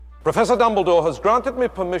Professor Dumbledore has granted me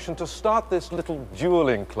permission to start this little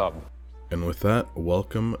dueling club. And with that,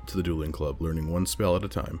 welcome to the Dueling Club, learning one spell at a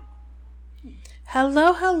time.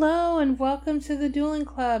 Hello, and welcome to the Dueling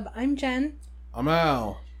Club. I'm Jen. I'm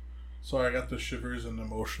Al. Sorry, I got the shivers and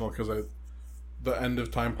emotional because the end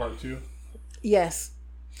of time part 2. Yes.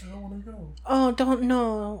 I don't want to go. Oh, don't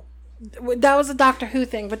know. That was a Doctor Who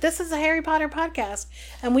thing, but this is a Harry Potter podcast,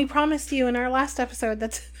 and we promised you in our last episode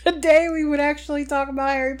that today we would actually talk about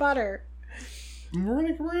Harry Potter. We're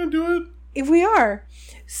gonna do it. If we are.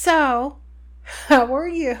 So, how are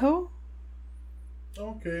you?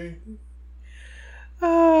 Okay.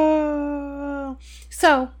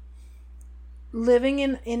 So, living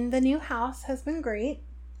in the new house has been great,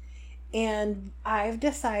 and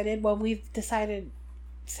we've decided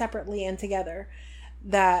separately and together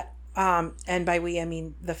that, and by we I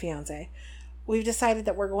mean the fiance, we've decided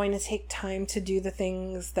that we're going to take time to do the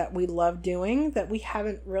things that we love doing that we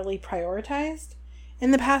haven't really prioritized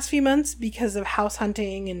in the past few months because of house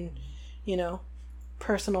hunting and,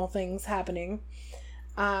 personal things happening.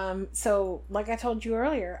 So like I told you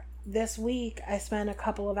earlier, this week I spent a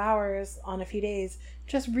couple of hours on a few days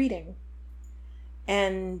just reading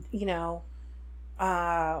and,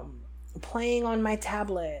 playing on my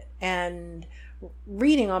tablet and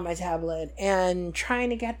reading on my tablet and trying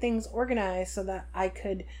to get things organized so that I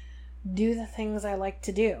could do the things I like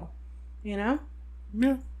to do, Yeah.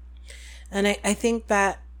 And I think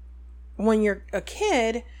that when you're a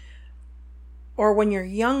kid or when you're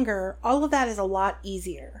younger, all of that is a lot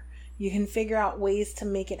easier. You can figure out ways to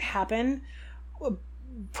make it happen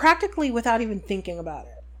practically without even thinking about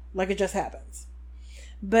it. Like it just happens.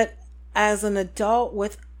 But as an adult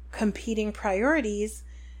with competing priorities,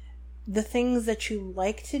 the things that you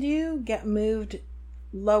like to do get moved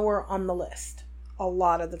lower on the list a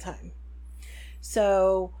lot of the time.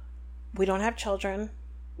 So we don't have children.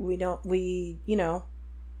 We're going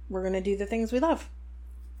to do the things we love.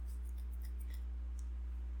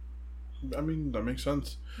 I mean, that makes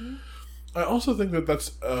sense. Mm-hmm. I also think that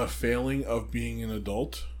that's a failing of being an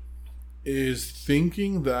adult, is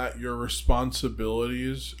thinking that your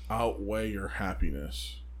responsibilities outweigh your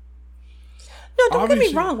happiness. No, don't get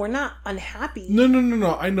me wrong. We're not unhappy.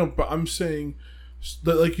 No. I know, but I'm saying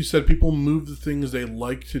that, like you said, people move the things they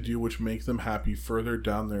like to do, which make them happy, further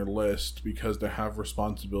down their list because they have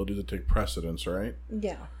responsibilities that take precedence, right?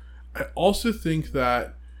 Yeah. I also think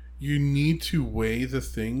that you need to weigh the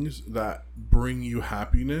things that bring you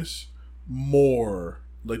happiness more.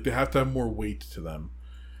 Like, they have to have more weight to them.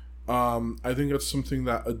 I think that's something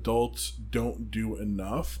that adults don't do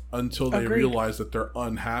enough until they realize that they're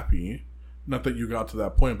unhappy. Not that you got to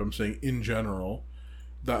that point, but I'm saying in general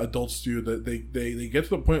that adults do, that they get to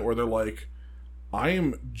the point where they're like, I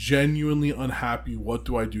am genuinely unhappy. What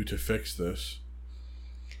do I do to fix this?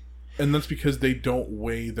 And that's because they don't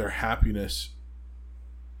weigh their happiness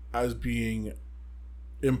as being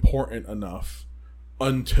important enough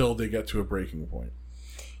until they get to a breaking point.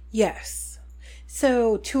 Yes.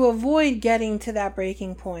 So to avoid getting to that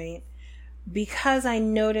breaking point, because I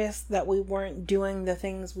noticed that we weren't doing the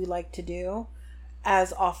things we like to do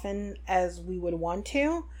as often as we would want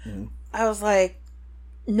to, I was like,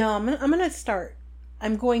 no, I'm gonna start.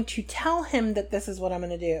 I'm going to tell him that this is what I'm going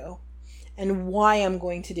to do and why I'm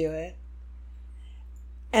going to do it.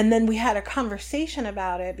 And then we had a conversation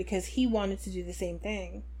about it because he wanted to do the same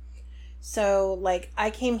thing. So, like, I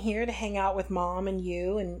came here to hang out with Mom and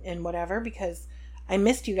you and whatever because I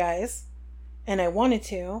missed you guys and I wanted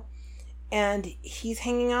to. And he's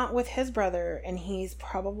hanging out with his brother and he's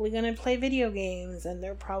probably going to play video games and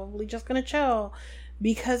they're probably just going to chill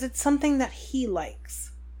because it's something that he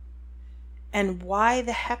likes. And why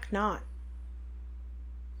the heck not?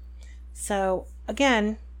 So,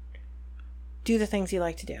 again, do the things you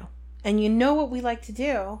like to do. And you know what we like to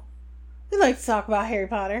do? We like to talk about Harry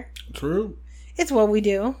Potter. True. It's what we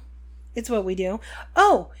do.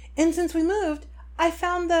 Oh, and since we moved, I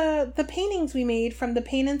found the paintings we made from the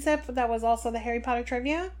Paint and Sip that was also the Harry Potter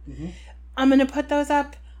trivia. Mm-hmm. I'm going to put those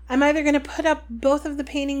up. I'm either going to put up both of the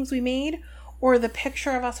paintings we made or the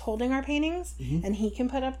picture of us holding our paintings, and he can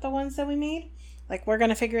put up the ones that we made. Like, we're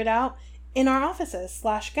going to figure it out in our offices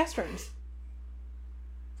 / guest rooms.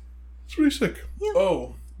 It's pretty sick. Yeah.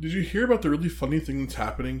 Oh, did you hear about the really funny thing that's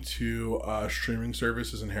happening to streaming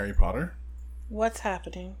services in Harry Potter? What's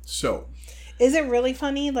happening? So, is it really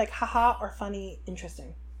funny, like haha, or funny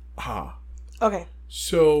interesting? Ha. Okay.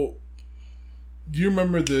 So, do you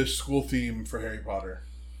remember the school theme for Harry Potter,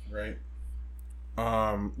 right?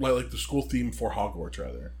 Like the school theme for Hogwarts,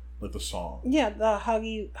 rather, like the song. Yeah, the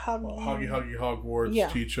Huggy Hogwarts. Yeah.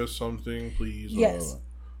 Teach us something, please. Yes.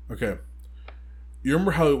 Okay. You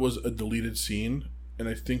remember how it was a deleted scene? And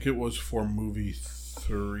I think it was for movie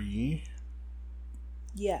 3.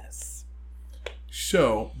 Yes.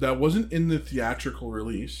 So, that wasn't in the theatrical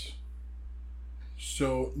release.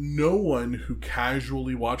 So, no one who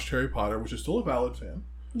casually watched Harry Potter, which is still a valid fan,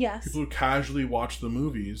 Yes. people who casually watch the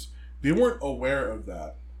movies, they weren't aware of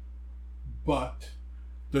that. But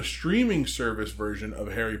the streaming service version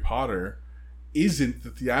of Harry Potter isn't the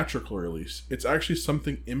theatrical release. It's actually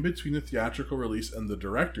something in between the theatrical release and the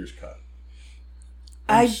director's cut.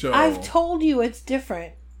 I've told you it's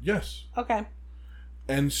different. Yes. Okay.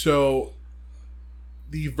 And so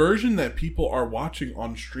the version that people are watching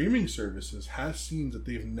on streaming services has scenes that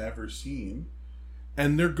they've never seen.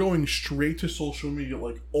 And they're going straight to social media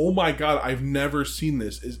like, oh my god, I've never seen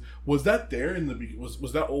this. Was that there in the beginning?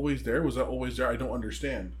 Was that always there? Was that always there? I don't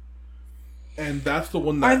understand. And that's the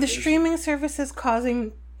one that... Are the streaming services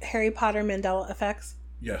causing Harry Potter Mandela effects?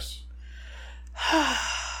 Yes.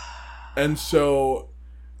 And so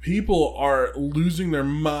people are losing their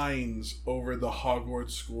minds over the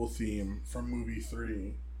Hogwarts school theme from movie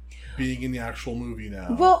 3 being in the actual movie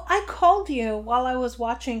now. Well, I called you while I was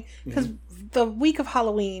watching, because the week of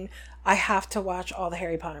Halloween, I have to watch all the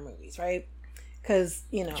Harry Potter movies, right? Because,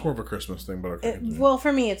 you know... It's more of a Christmas thing, but okay. Well,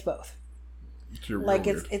 for me, it's both. Like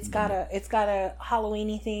it's got a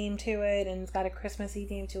Halloween-y theme to it, and it's got a Christmassy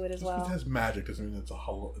theme to it as well. It has magic doesn't mean it's a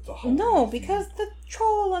Halloween. No, theme. because the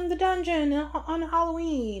troll and the dungeon on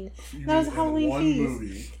Halloween. That was a Halloween feast.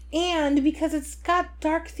 Movie. And because it's got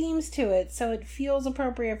dark themes to it, so it feels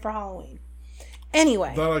appropriate for Halloween.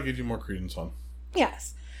 Anyway. That I'll give you more credence on.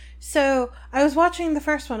 Yes. So, I was watching the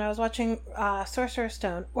first one. I was watching Sorcerer's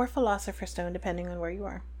Stone, or Philosopher's Stone, depending on where you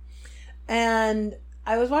are. And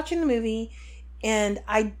I was watching the movie... And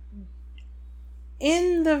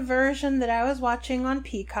in the version that I was watching on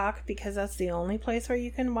Peacock, because that's the only place where you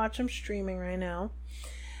can watch them streaming right now,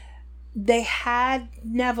 they had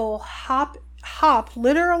Neville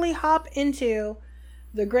literally hop into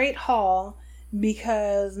the Great Hall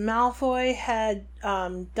because Malfoy had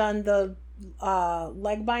done the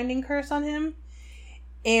leg binding curse on him.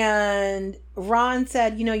 And Ron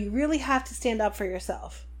said, you know, you really have to stand up for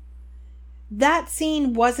yourself. That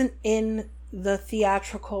scene wasn't in the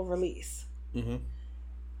theatrical release. Mm-hmm.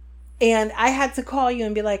 And I had to call you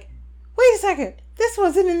and be like, wait a second, this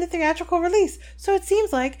wasn't in the theatrical release. So it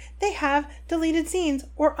seems like they have deleted scenes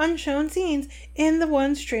or unshown scenes in the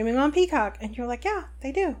ones streaming on Peacock. And you're like, yeah,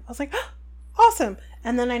 they do. I was like, oh, awesome.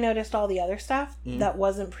 And then I noticed all the other stuff that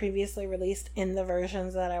wasn't previously released in the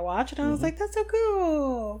versions that I watched. And I was like, that's so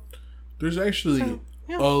cool. There's actually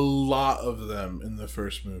a lot of them in the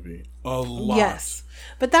first movie. A lot. Yes.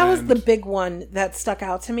 But that was the big one that stuck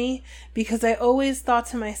out to me, because I always thought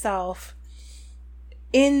to myself,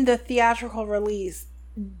 in the theatrical release,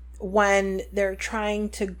 when they're trying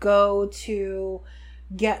to go to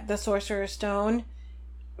get the Sorcerer's Stone,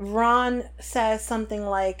 Ron says something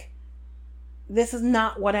like, this is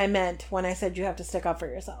not what I meant when I said you have to stick up for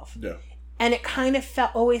yourself. Yeah. And it kind of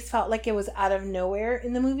always felt like it was out of nowhere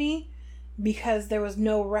in the movie, because there was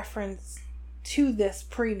no reference to this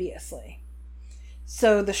previously.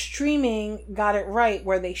 So the streaming got it right,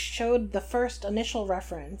 where they showed the first initial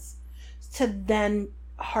reference to then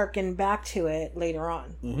harken back to it later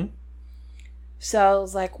on. Mm-hmm. So I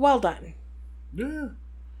was like, well done. Yeah.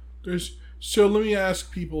 So let me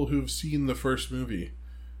ask people who've seen the first movie,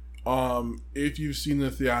 if you've seen the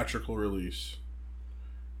theatrical release,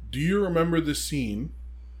 do you remember the scene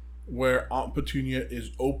where Aunt Petunia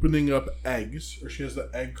is opening up eggs, or she has the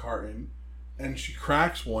egg carton, and she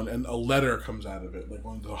cracks one and a letter comes out of it, like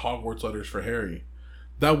one of the Hogwarts letters for Harry?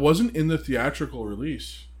 That wasn't in the theatrical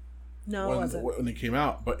release. No, it wasn't. When it came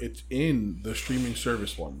out, but it's in the streaming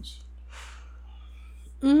service ones.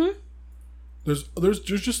 Mm-hmm.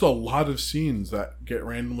 There's just a lot of scenes that get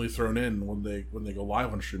randomly thrown in when they go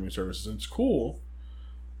live on streaming services, and it's cool,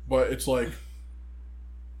 but it's like,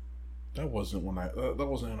 that wasn't when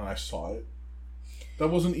I saw it. That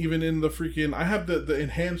wasn't even in the freaking... I have the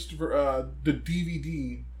enhanced the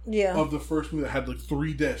DVD of the first movie that had like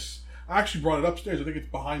 3 discs. I actually brought it upstairs. I think it's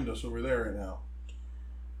behind us over there right now,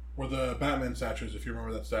 where the Batman statue is, if you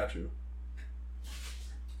remember that statue.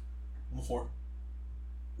 On the floor.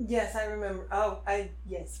 Yes, I remember.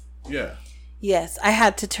 Yes. Yeah. Yes, I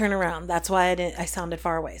had to turn around. That's why I sounded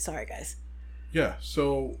far away. Sorry, guys. Yeah,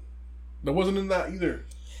 so that wasn't in that either.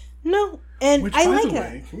 No, and Which, I by like the it.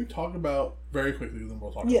 way, can we talk about, very quickly, then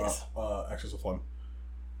we'll talk about Access to Phlegm.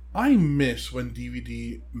 I miss when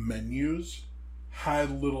DVD menus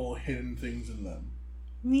had little hidden things in them.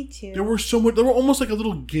 Me too. There were almost like a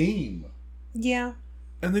little game. Yeah.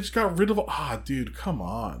 And they just got rid of... dude, come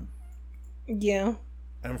on. Yeah.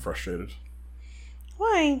 I'm frustrated.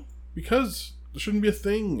 Why? Because there shouldn't be a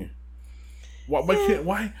thing.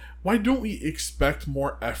 Why don't we expect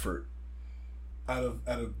more effort out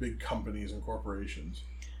of big companies and corporations?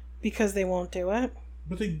 Because they won't do it.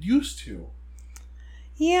 But they used to.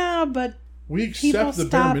 Yeah, but we accept the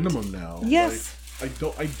bare minimum now. Yes. Like,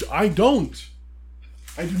 I don't.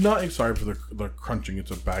 I do not. Sorry for the crunching.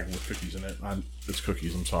 It's a bag with cookies in it. It's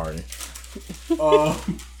cookies. I'm sorry.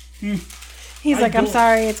 He's like, I'm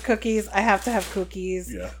sorry, it's cookies. I have to have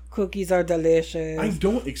cookies. Yeah. Cookies are delicious. I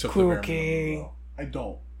don't accept the bare minimum,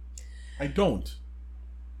 though. I don't.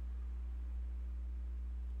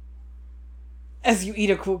 As you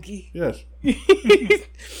eat a cookie. Yes.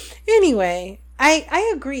 Anyway,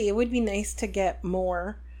 I agree. It would be nice to get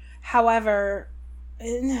more. However,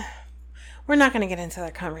 we're not going to get into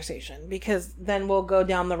that conversation because then we'll go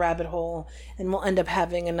down the rabbit hole and we'll end up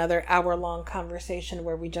having another hour-long conversation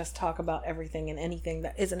where we just talk about everything and anything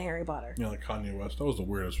that isn't Harry Potter. Yeah, like Kanye West. That was the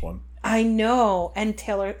weirdest one. I know. And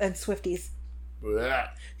Taylor and Swifties.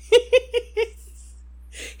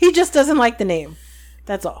 He just doesn't like the name.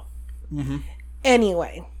 That's all. Mm-hmm.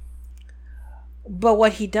 Anyway. But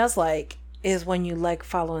what he does like is when you like,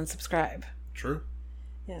 follow, and subscribe. True.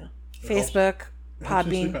 Yeah. Facebook,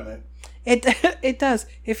 Podbean. It does.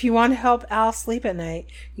 If you want to help Al sleep at night,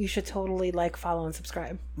 you should totally like, follow, and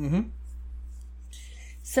subscribe. Mm-hmm.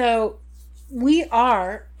 So we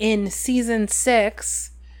are in season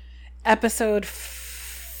 6, episode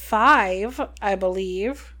 5, I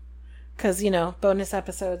believe, because bonus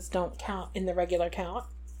episodes don't count in the regular count.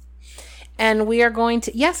 And we are going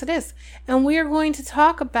to, yes, it is. And we are going to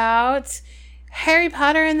talk about Harry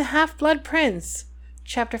Potter and the Half-Blood Prince,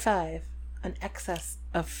 chapter 5, an excess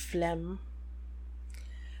of phlegm.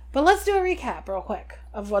 But let's do a recap real quick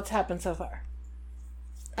of what's happened so far.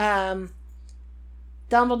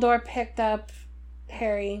 Dumbledore picked up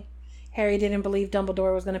Harry. Harry didn't believe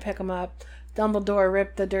Dumbledore was going to pick him up. Dumbledore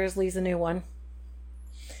ripped the Dursleys a new one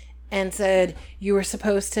and said, you were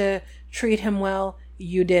supposed to treat him well.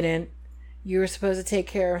 You didn't. You were supposed to take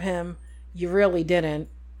care of him. You really didn't.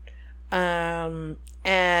 And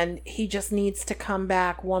he just needs to come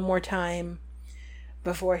back one more time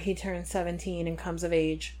before he turns 17 and comes of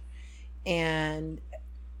age. And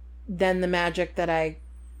then the magic that I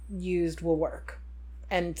used will work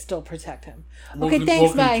and still protect him. Okay,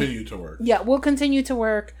 thanks, bye. We'll continue to work. Yeah, we'll continue to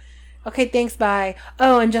work. Okay, thanks, bye.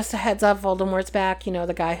 Oh, and just a heads up, Voldemort's back.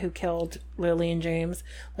 The guy who killed Lily and James.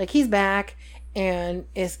 He's back and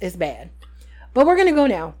is bad. But we're going to go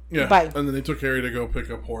now. Yeah. Bye. And then they took Harry to go pick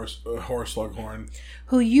up Horace Slughorn.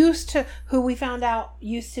 Who we found out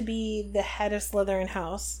used to be the head of Slytherin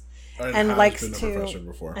House. And likes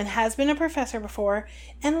to. And has been a professor before.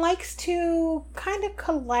 And likes to kind of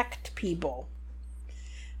collect people.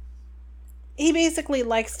 He basically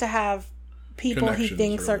likes to have people he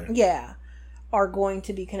thinks are going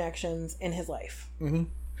to be connections in his life. Mm-hmm.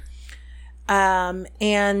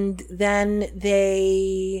 And then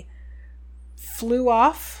they flew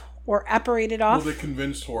off or apparated off. Well, they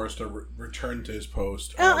convinced Horace to return to his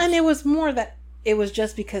post. And it was more that it was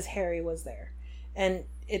just because Harry was there. And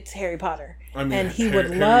it's Harry Potter. And he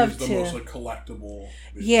would love to. Harry's the most collectible.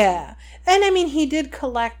 Basically. Yeah. And he did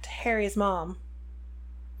collect Harry's mom.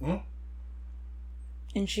 Huh?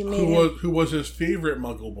 And she made who was his favorite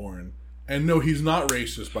Muggle-born. And no, he's not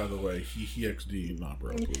racist, by the way. He XD, not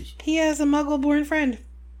bro, please. He has a Muggle-born friend.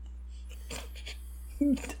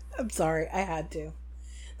 I'm sorry, I had to.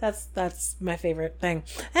 That's my favorite thing.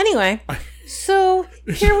 Anyway, so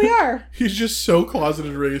here we are. He's just so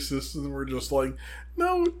closeted racist, and we're just like,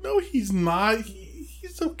 no, he's not.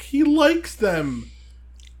 He likes them.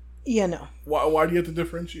 Yeah, no. Why do you have to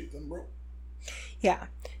differentiate them, bro? Yeah.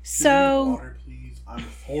 So. Water, please. I'm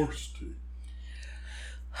forced to.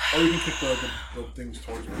 Or you can kick the things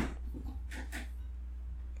towards me.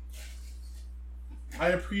 I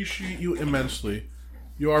appreciate you immensely.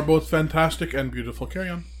 You are both fantastic and beautiful. Carry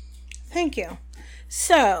on. Thank you.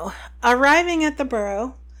 So, arriving at the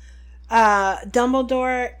Burrow,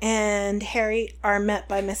 Dumbledore and Harry are met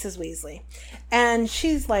by Mrs. Weasley. And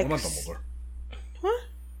she's like... Well, not Dumbledore. What?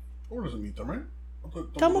 Dumbledore doesn't meet them, right?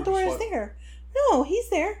 Dumbledore is there. No, he's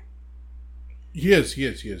there. He is.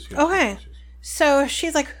 Okay. So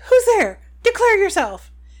she's like, who's there? Declare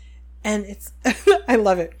yourself. And it's... I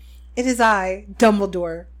love it. It is I,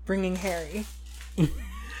 Dumbledore, bringing Harry.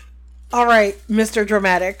 All right, Mr.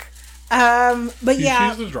 Dramatic. But yeah,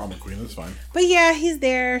 she's the drama queen. That's fine. But yeah, he's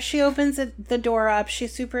there. She opens the door up.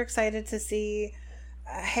 She's super excited to see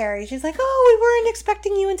Harry. She's like, "Oh, we weren't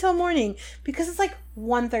expecting you until morning because it's like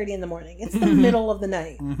 1:30 in the morning. It's the middle of the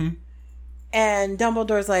night." Mm-hmm. And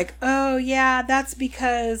Dumbledore's like, oh, yeah, that's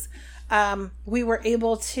because we were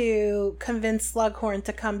able to convince Slughorn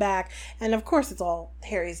to come back. And, of course, it's all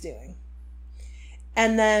Harry's doing.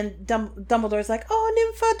 And then Dumbledore's like,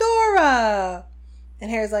 oh, Nymphadora! And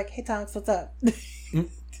Harry's like, hey, Tonks, what's up?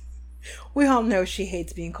 We all know she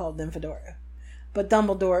hates being called Nymphadora. But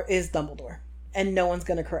Dumbledore is Dumbledore. And no one's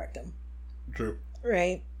going to correct him. True.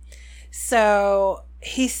 Right? So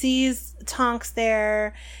he sees Tonks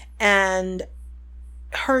there, and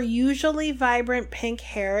her usually vibrant pink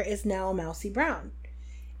hair is now mousy brown.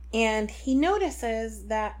 And Harry notices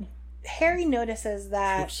that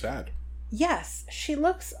She looks sad. yes, she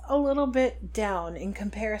looks a little bit down in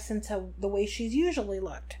comparison to the way she's usually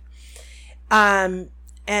looked. And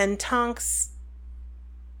Tonks,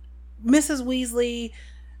 Mrs. Weasley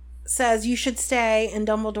says, you should stay. And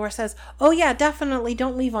Dumbledore says, oh yeah, definitely,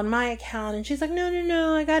 don't leave on my account. And she's like,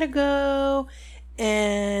 no, I gotta go.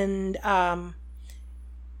 And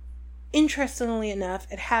interestingly enough,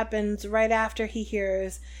 it happens right after he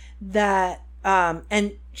hears that,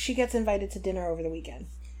 and she gets invited to dinner over the weekend.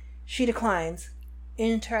 She declines,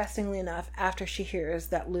 interestingly enough, after she hears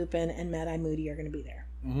that Lupin and Mad-Eye Moody are going to be there.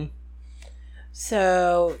 Mm-hmm.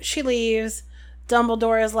 So she leaves.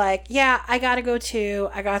 Dumbledore is like, yeah, I gotta go too.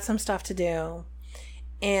 I got some stuff to do.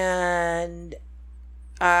 And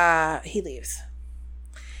he leaves.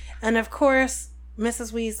 And of course,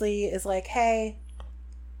 Mrs. Weasley is like, hey,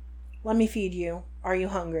 let me feed you. Are you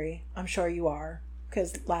hungry? I'm sure you are.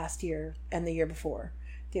 Because last year and the year before,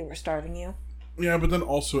 they were starving you. Yeah, but then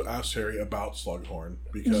also asked Harry about Slughorn.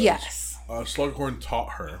 Because yes. Slughorn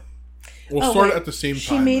taught her. Well, sort of at the same time.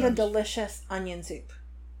 She made a delicious onion soup.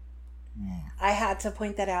 I had to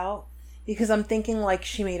point that out because I'm thinking like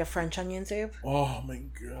she made a French onion soup. Oh my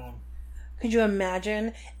god. Could you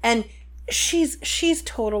imagine? And she's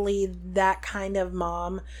totally that kind of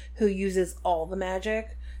mom who uses all the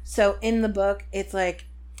magic. So in the book, it's like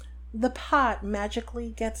the pot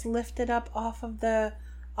magically gets lifted up off of the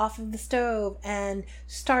stove and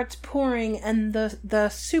starts pouring, and the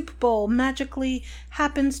soup bowl magically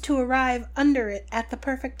happens to arrive under it at the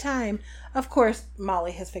perfect time. Of course,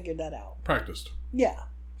 Molly has figured that out. Practiced. Yeah.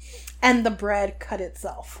 And the bread cut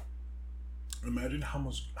itself. Imagine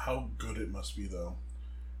how good it must be, though.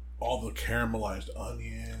 All the caramelized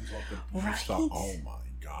onions, all the beef stuff. Oh my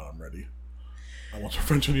god, I'm ready. I want some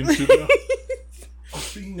French onion soup now.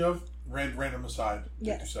 Speaking of, random aside,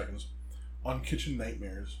 50 seconds. On Kitchen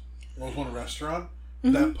Nightmares, there was one restaurant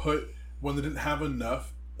that put, when they didn't have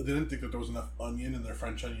enough, they didn't think that there was enough onion in their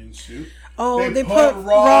French onion soup. Oh, they put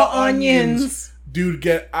raw onions. Dude,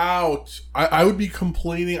 get out. I would be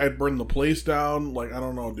complaining. I'd burn the place down. Like, I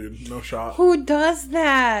don't know, dude. No shot. Who does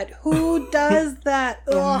that? Who does that?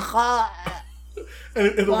 Ugh.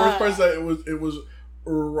 And the worst part is that it was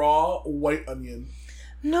raw white onion.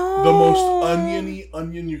 No. The most oniony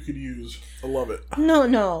onion you could use. I love it.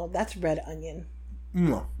 No. That's red onion.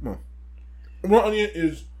 No. Raw onion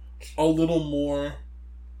is a little more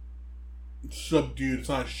subdued. It's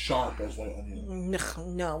not as sharp as white onion.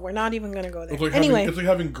 No, we're not even going to go there. It's like it's like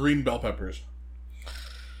having green bell peppers.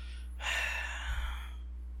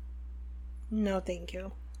 No, thank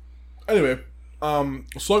you. Anyway,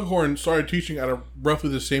 Slughorn started teaching at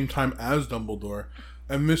roughly the same time as Dumbledore,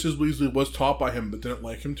 and Mrs. Weasley was taught by him but didn't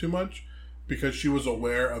like him too much because she was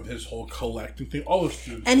aware of his whole collecting thing. All the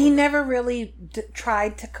students. And he never really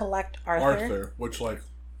tried to collect Arthur. Which, like...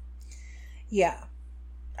 Yeah.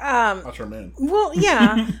 That's her man. Well,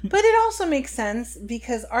 yeah. But it also makes sense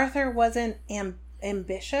because Arthur wasn't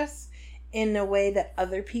ambitious in a way that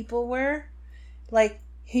other people were. Like,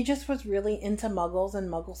 he just was really into muggles and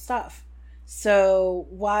muggle stuff. So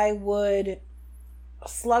why would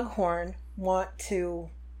Slughorn want to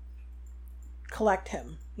collect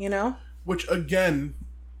him, you know? Which, again,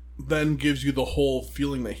 then gives you the whole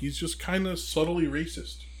feeling that he's just kind of subtly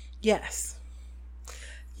racist. Yes.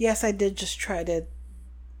 Yes, I did just try to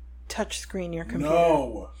touch screen your computer.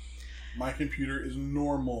 No. My computer is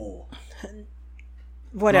normal.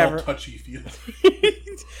 Whatever. Not touchy-feely.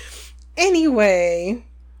 Anyway.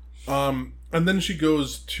 And then she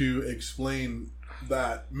goes to explain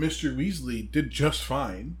that Mr. Weasley did just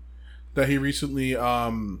fine. That he recently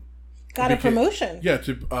got a promotion. Yeah,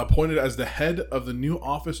 appointed as the head of the new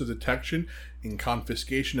Office of Detection and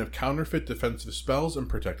Confiscation of Counterfeit Defensive Spells and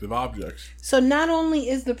Protective Objects. So not only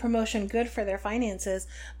is the promotion good for their finances,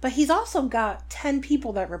 but he's also got 10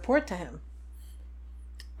 people that report to him.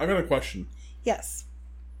 I got a question. Yes.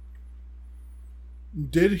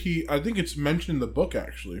 Did he... I think it's mentioned in the book,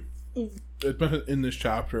 actually. It's mentioned in this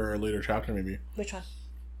chapter or a later chapter, maybe. Which one?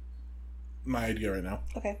 My idea right now.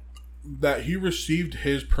 Okay. that he received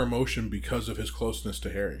his promotion because of his closeness to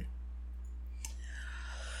Harry.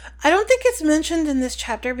 I don't think it's mentioned in this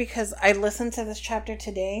chapter because I listened to this chapter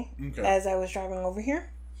today as I was driving over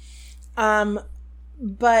here.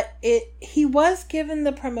 But he was given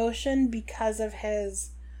the promotion because of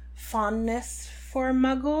his fondness for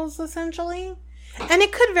muggles, essentially. And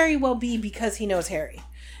it could very well be because he knows Harry.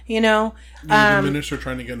 The minister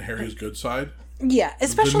trying to get on Harry's good side? Yeah,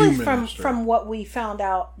 especially from what we found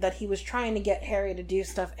out that he was trying to get Harry to do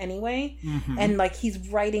stuff anyway. Mm-hmm. And, like, he's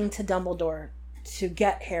writing to Dumbledore to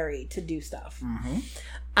get Harry to do stuff.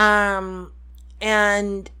 Mm-hmm.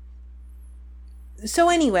 And so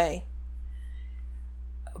anyway,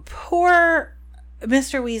 poor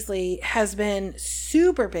Mr. Weasley has been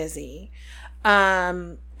super busy.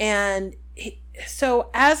 So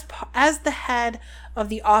as the head of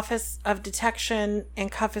the Office of Detection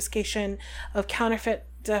and Confiscation of Counterfeit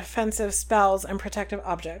Defensive Spells and Protective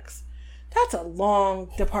Objects. That's a long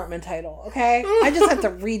department title, okay? I just have to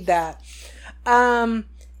read that.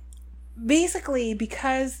 Basically,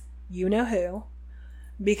 because you know who,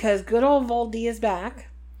 because good old Voldy is back,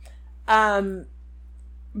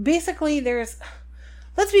 basically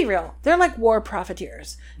let's be real, they're like war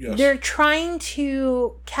profiteers. Yes. They're trying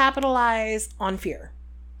to capitalize on fear.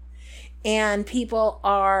 And people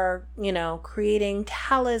are, creating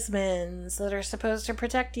talismans that are supposed to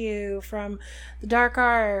protect you from the dark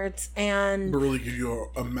arts and... But really give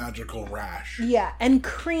you a magical rash. Yeah, and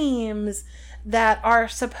creams that are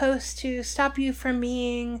supposed to stop you from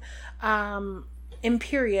being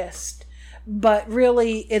imperious. But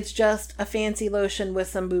really, it's just a fancy lotion with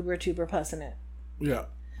some boober tuber pus in it. Yeah.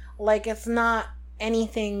 Like, it's not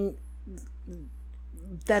anything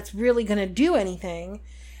that's really going to do anything.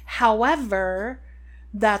 However,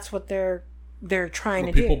 that's what they're trying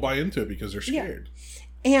to do. People buy into it because they're scared.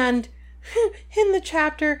 Yeah. And in the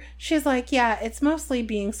chapter, she's like, yeah, it's mostly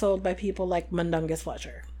being sold by people like Mundungus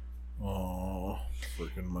Fletcher. Oh,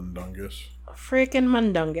 freaking Mundungus. Freaking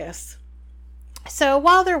Mundungus. So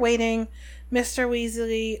while they're waiting, Mr.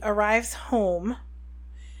 Weasley arrives home,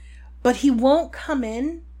 but he won't come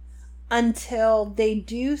in until they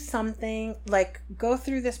do something, like go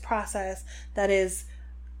through this process that is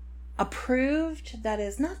approved, that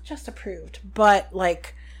is not just approved, but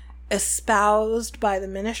like espoused by the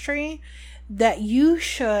ministry, that you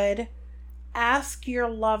should ask your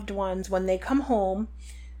loved ones when they come home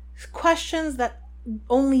questions that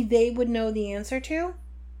only they would know the answer to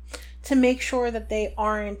make sure that they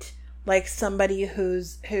aren't like somebody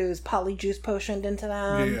who's polyjuice potioned into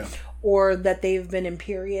them. Yeah. Or that they've been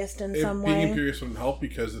imperious in some way. Being imperious wouldn't help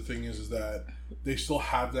because the thing is that they still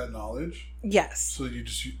have that knowledge. Yes. So you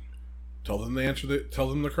tell them tell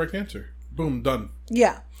them the correct answer. Boom, done.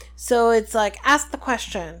 Yeah. So it's like, ask the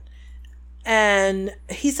question. And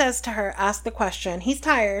he says to her, ask the question. He's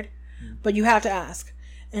tired, but you have to ask.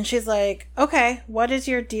 And she's like, okay, what is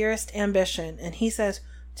your dearest ambition? And he says,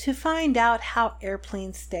 to find out how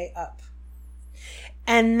airplanes stay up.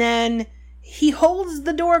 And then he holds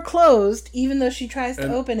the door closed, even though she tries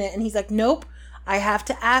to open it. And he's like, nope, I have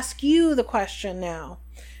to ask you the question now.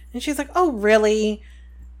 And she's like, oh, really?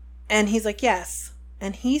 And he's like, yes.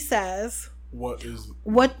 And he says, what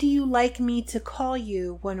do you like me to call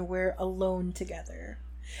you when we're alone together?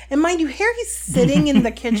 And mind you, Harry's sitting in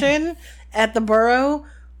the kitchen at the Burrow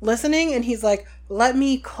listening. And he's like, let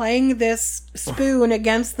me clang this spoon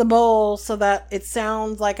against the bowl so that it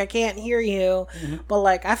sounds like I can't hear you. Mm-hmm. But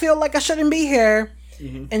like, I feel like I shouldn't be here.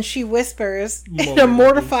 Mm-hmm. And she whispers in a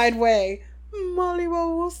mortified way, Molly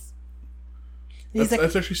Bowles. That's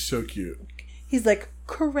actually so cute. He's like,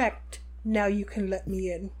 correct. Now you can let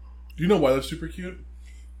me in. Do you know why that's super cute?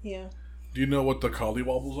 Yeah. Do you know what the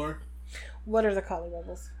collywobbles are? What are the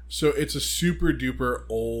collywobbles? So it's a super duper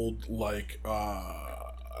old, like, I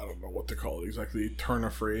don't know what to call it exactly. Turn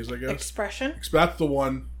of phrase, I guess. Expression? That's the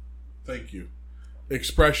one. Thank you.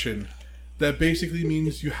 Expression. That basically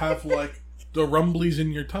means you have, like, the rumblies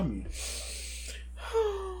in your tummy.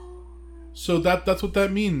 So that's what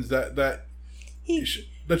that means. That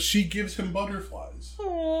she gives him butterflies.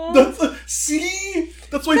 See?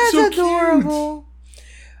 That's why it's so adorable. Cute.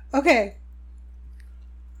 Okay.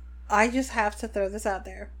 I just have to throw this out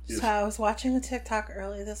there. Yes. So I was watching a TikTok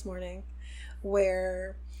early this morning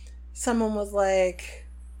where someone was like,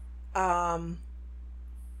 I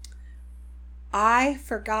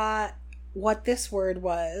forgot what this word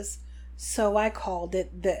was, so I called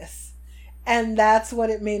it this. And that's what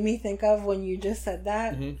it made me think of when you just said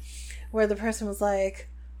that. Mm-hmm. Where the person was like,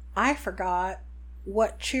 I forgot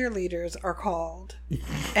what cheerleaders are called.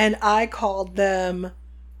 And I called them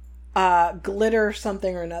glitter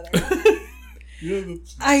something or another. Yeah,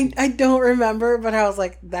 that's... I don't remember, but I was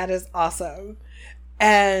like, that is awesome.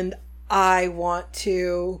 And I want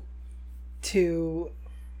to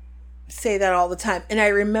say that all the time. And I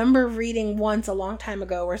remember reading once a long time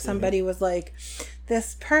ago where somebody was like,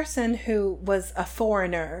 this person who was a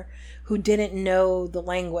foreigner who didn't know the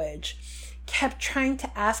language kept trying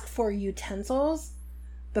to ask for utensils,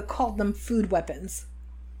 but called them food weapons.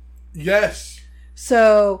 Yes.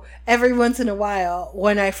 So every once in a while,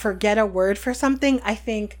 when I forget a word for something, I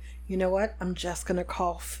think, you know what? I'm just going to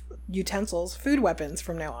call utensils food weapons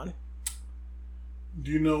from now on.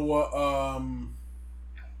 Do you know what,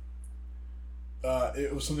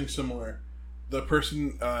 it was something similar. The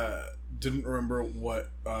person, didn't remember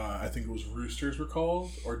what, I think it was roosters were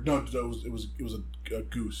called, or no, it was a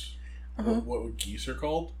goose. What geese are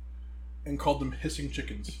called, and called them hissing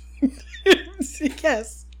chickens.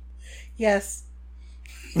 Yes.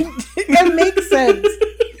 It makes sense.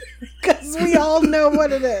 Because we all know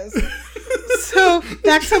what it is. So,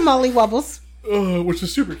 back to Molly Wobbles. Which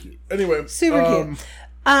is super cute. Anyway. Super cute.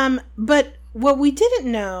 But what we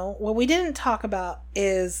didn't talk about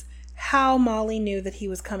is how Molly knew that he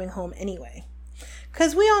was coming home anyway.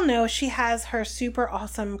 Because we all know she has her super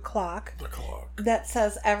awesome clock. The clock. That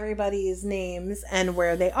says everybody's names and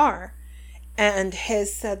where they are. And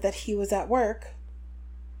his said that he was at work.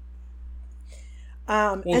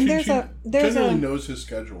 Well, and she generally knows his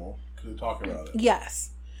schedule because they talk about it.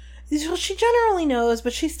 Yes. So she generally knows,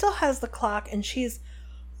 but she still has the clock and she's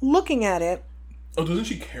looking at it. Oh, doesn't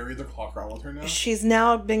she carry the clock around with her now? She's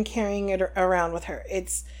now been carrying it around with her.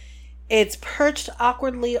 It's perched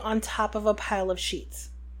awkwardly on top of a pile of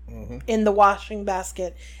sheets in the washing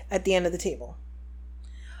basket at the end of the table.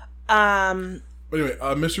 Anyway,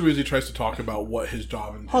 Mr. Weasley tries to talk about what his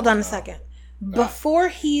job entails. Hold on a second. Before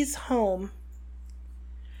he's home,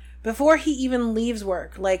 before he even leaves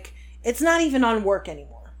work, like, it's not even on work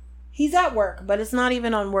anymore. He's at work, but it's not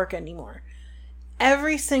even on work anymore.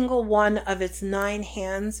 Every single one of its 9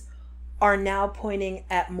 hands are now pointing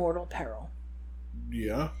at mortal peril.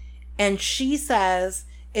 Yeah. And she says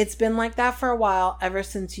it's been like that for a while, ever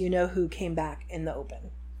since you-know-who came back in the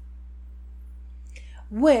open.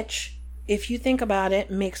 Which, if you think about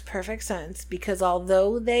it, makes perfect sense, because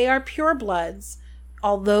although they are purebloods,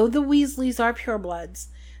 although the Weasleys are purebloods,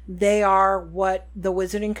 they are what the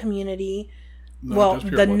wizarding community,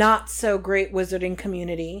 the not-so-great wizarding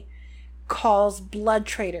community, calls blood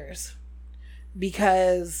traitors.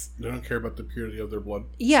 Because they don't care about the purity of their blood.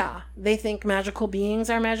 Yeah, they think magical beings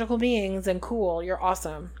are magical beings and cool, you're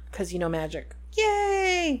awesome because you know magic.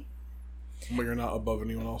 Yay! But you're not above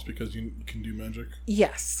anyone else because you can do magic.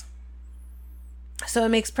 Yes. So it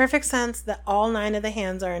makes perfect sense that all 9 of the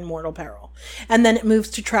hands are in mortal peril. And then it moves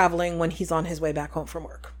to traveling when he's on his way back home from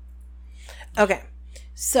work. Okay.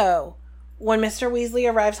 So when Mr.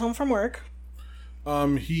 Weasley arrives home from work,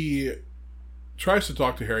 he tries to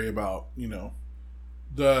talk to Harry about,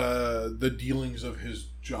 the dealings of his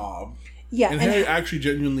job. Yeah. And Harry actually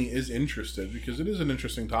genuinely is interested because it is an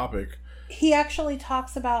interesting topic. He actually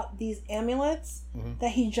talks about these amulets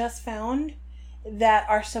that he just found that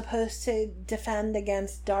are supposed to defend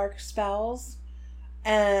against dark spells.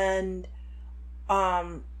 And,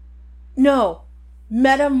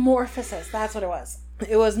 metamorphosis. That's what it was.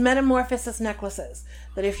 It was metamorphosis necklaces.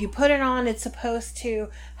 That if you put it on, it's supposed to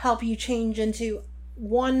help you change into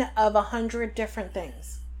one of 100 different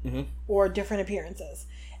things. Or different appearances.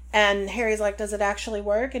 And Harry's like, does it actually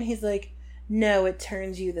work? And he's like, no, it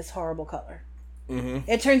turns you this horrible color.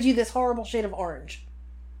 It turns you this horrible shade of orange.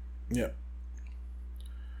 Yeah.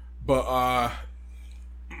 But,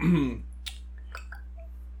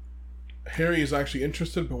 Harry is actually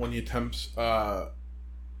interested, but when he attempts, to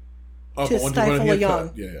stifle a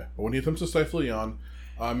yawn. But when he attempts to stifle a yawn,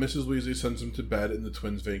 Mrs. Weasley sends him to bed in the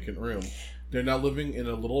twins' vacant room. They're now living in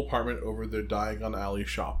a little apartment over their Diagon Alley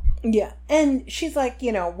shop. Yeah. And she's like,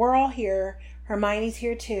 we're all here. Hermione's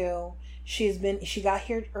here too. She got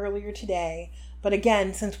here earlier today. But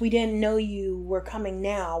again, since we didn't know you were coming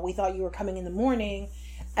now, we thought you were coming in the morning.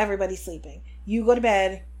 Everybody's sleeping. You go to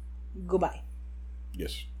bed. Goodbye.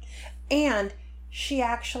 Yes. And she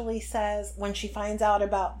actually says, when she finds out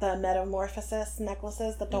about the metamorphosis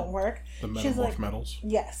necklaces that don't work. The metamorph medals?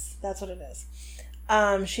 Yes, that's what it is.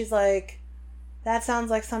 She's like, that sounds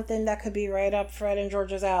like something that could be right up Fred and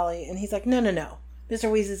George's alley. And he's like, no. Mr.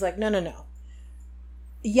 Weasley's like, no.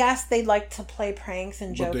 Yes, they like to play pranks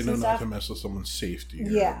and jokes and stuff. But they know not to mess with someone's safety.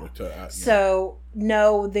 Yeah. So,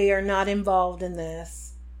 no, they are not involved in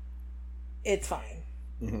this. It's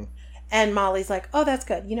fine. And Molly's like, oh, that's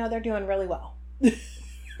good. They're doing really well.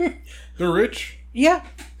 They're rich. Yeah.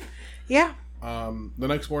 The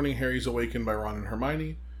next morning, Harry's awakened by Ron and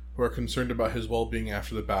Hermione, who are concerned about his well-being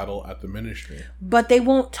after the battle at the Ministry. But they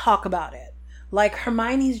won't talk about it. Like,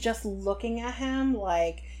 Hermione's just looking at him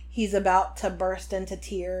like he's about to burst into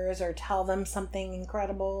tears or tell them something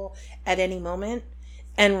incredible at any moment.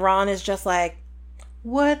 And Ron is just like,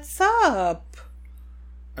 what's up?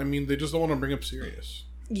 I mean, they just don't want to bring up Sirius.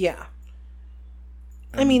 Yeah.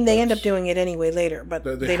 And I mean, they end up doing it anyway later, but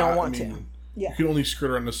they don't want to. Yeah. You can only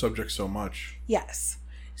skirt around the subject so much. Yes.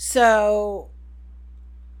 So,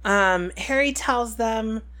 Harry tells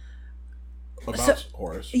them... About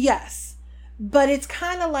Horace. Yes. But it's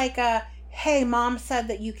kind of like a, hey, Mom said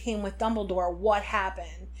that you came with Dumbledore. What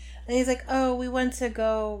happened? And he's like, oh, we went to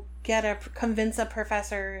go convince a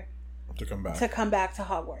professor to come back to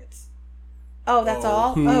Hogwarts. Oh, that's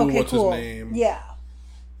all? Who, oh, okay, what's cool. his name? Yeah.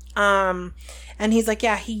 And he's like,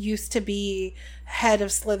 yeah, he used to be head of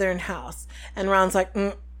Slytherin House. And Ron's like,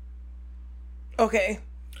 okay.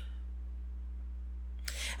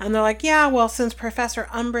 And they're like, yeah, well, since Professor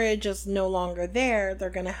Umbridge is no longer there, they're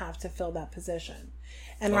going to have to fill that position.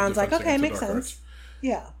 And Ron's like, okay, makes sense.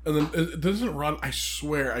 Yeah. And then doesn't Ron, I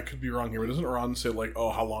swear I could be wrong here, but doesn't Ron say like, oh,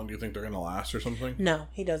 how long do you think they're going to last or something? No,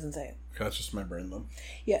 he doesn't say it. Okay, that's just my brain then.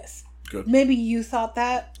 Yes. Good. Maybe you thought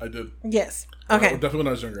that? I did. Yes. Okay. Definitely when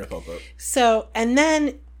I was younger I thought that. So, and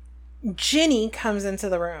then Ginny comes into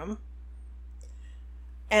the room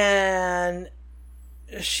and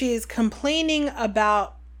she's complaining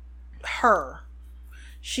about her.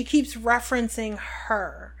 She keeps referencing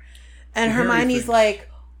her. And Hermione's like,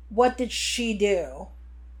 what did she do?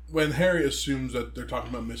 When Harry assumes that they're talking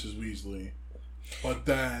about Mrs. Weasley, but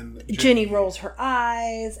then Ginny rolls her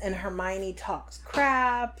eyes and Hermione talks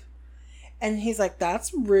crap. And he's like,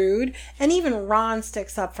 that's rude. And even Ron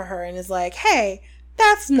sticks up for her and is like, hey,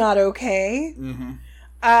 that's not okay. Mm-hmm.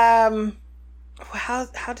 How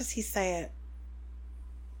does he say it?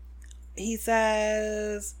 He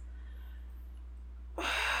says...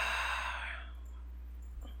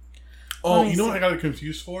 Oh, you know what I got it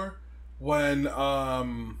confused for? When,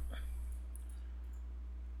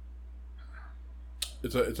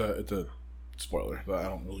 It's a spoiler that I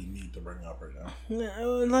don't really need to bring up right now.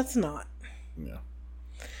 No, let's not. Yeah.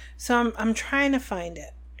 So I'm trying to find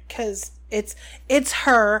it because it's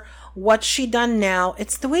her. What's she done now?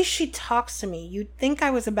 It's the way she talks to me. You'd think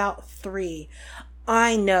I was about 3.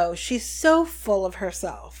 I know, she's so full of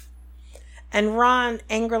herself. And Ron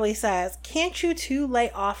angrily says, can't you two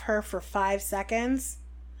lay off her for 5 seconds?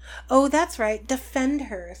 Oh, that's right. Defend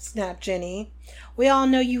her, snapped Ginny. We all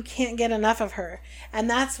know you can't get enough of her. And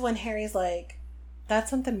that's when Harry's like, that's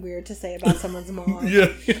something weird to say about someone's mom.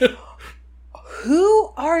 Yeah.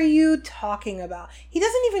 Who are you talking about? He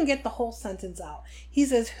doesn't even get the whole sentence out. He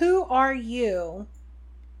says, who are you?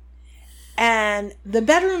 And the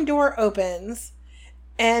bedroom door opens.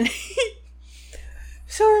 And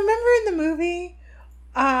so remember in the movie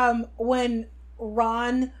when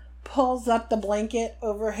Ron pulls up the blanket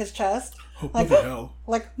over his chest? Oh, what the hell?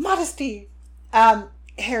 Like, modesty.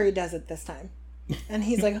 Harry does it this time. And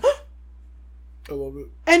he's like, I love it.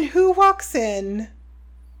 And who walks in?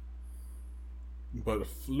 But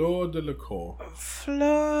Fleur Delacour.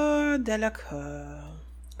 Fleur Delacour.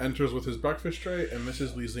 Enters with his breakfast tray and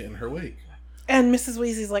Mrs. Weasley in her wake. And Mrs.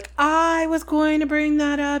 Weasley's like, I was going to bring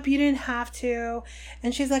that up. You didn't have to.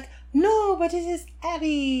 And she's like, no, but it is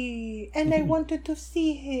Eddie. And I wanted to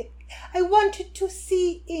see him. I wanted to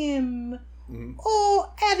see him. Mm-hmm.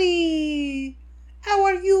 Oh, Eddie. How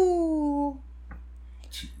are you?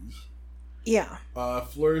 Jeez. Yeah.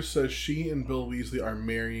 Fleur says she and Bill Weasley are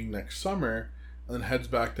marrying next summer and then heads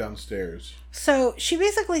back downstairs. So she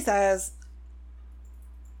basically says,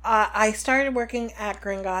 I started working at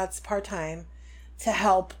Gringotts part-time to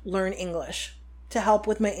help learn English, to help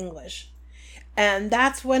with my English. And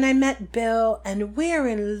that's when I met Bill, and we're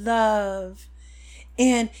in love.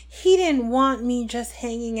 And he didn't want me just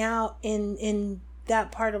hanging out in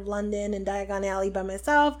that part of London and Diagon Alley by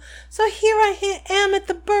myself. So here I am at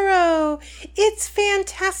the Burrow. It's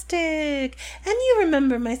fantastic. And you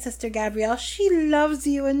remember my sister Gabrielle. She loves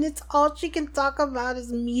you, and it's all she can talk about is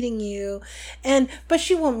meeting you. But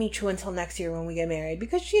she won't meet you until next year when we get married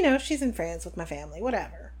because, you know, she's in France with my family,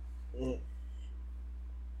 whatever. Mm.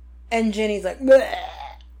 And Ginny's like, bleh.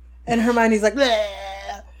 And Hermione's like,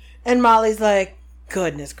 bleh. And Molly's like,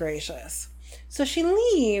 goodness gracious. So she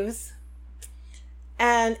leaves.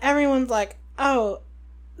 And everyone's like, oh,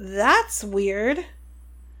 that's weird.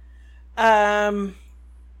 And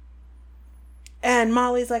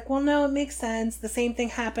Molly's like, well, no, it makes sense. The same thing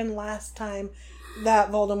happened last time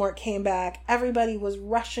that Voldemort came back. Everybody was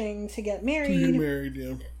rushing to get married.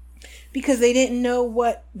 Yeah. because they didn't know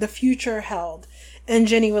what the future held. And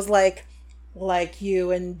Ginny was like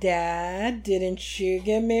you and Dad, didn't you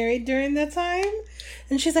get married during that time?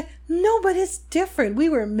 And she's like, no, but it's different. We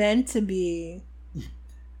were meant to be.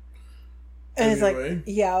 And anyway. It's like,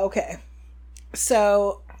 yeah, okay.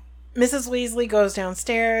 So Mrs. Weasley goes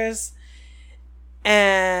downstairs,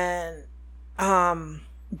 and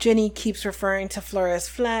Ginny keeps referring to Fleur as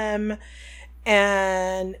Phlegm,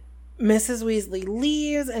 and Mrs. Weasley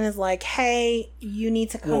leaves and is like, hey, you need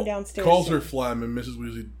to come downstairs. Calls her Phlegm, and Mrs.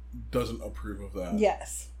 Weasley doesn't approve of that.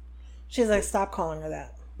 Yes. She's like, stop calling her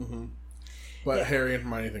that. Mm-hmm. But Harry and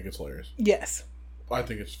Hermione think it's hilarious. Yes. I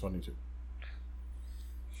think it's funny too.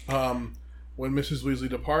 When Mrs. Weasley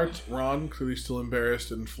departs, Ron, clearly still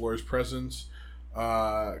embarrassed in Fleur's presence,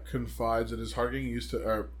 confides that his heart getting used to,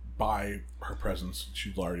 or by her presence,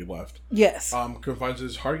 she'd already left. Yes. Confides that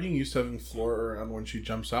his heart getting used to having Fleur around when she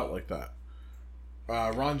jumps out like that.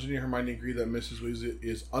 Ron, Ginny, and Hermione agree that Mrs. Weasley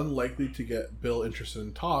is unlikely to get Bill interested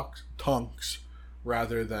in Tonks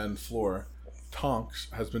rather than Fleur. Tonks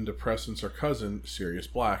has been depressed since her cousin, Sirius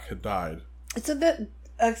Black, had died. So that...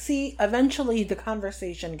 see, eventually the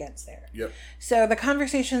conversation gets there. Yep. So the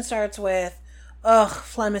conversation starts with, ugh,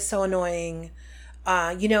 Phlegm is so annoying.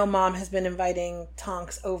 Mom has been inviting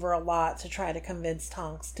Tonks over a lot to try to convince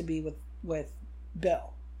Tonks to be with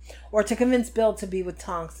Bill. Or to convince Bill to be with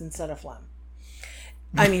Tonks instead of Phlegm.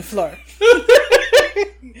 I mean, Fleur.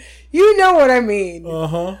 You know what I mean.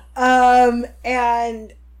 Uh-huh.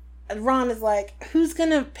 And Ron is like, who's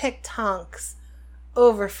going to pick Tonks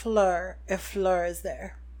over Fleur if Fleur is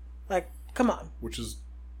there? Like, come on. Which is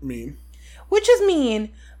mean,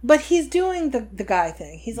 but he's doing the guy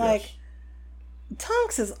thing. He's like,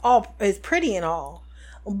 Tonks is pretty and all,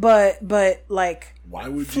 but like, why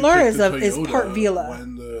would Fleur you pick is part Vila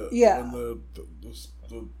when the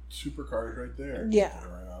supercar is right there? Yeah,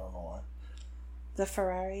 I don't know why. The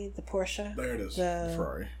Ferrari, the Porsche. There it is. The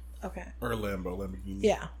Ferrari. Okay. Or Lamborghini.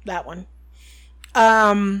 Yeah, that one.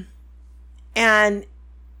 And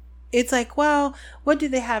it's like, well, what do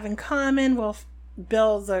they have in common? Well,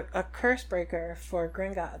 Bill's a curse breaker for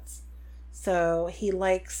Gringotts. So he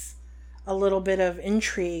likes a little bit of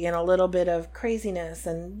intrigue and a little bit of craziness.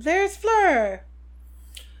 And there's Fleur.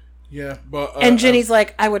 Yeah, but... and Ginny's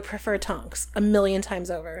like, I would prefer Tonks 1,000,000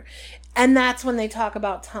 times over. And that's when they talk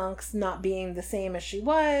about Tonks not being the same as she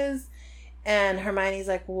was. And Hermione's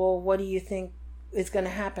like, well, what do you think is going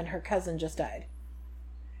to happen? Her cousin just died.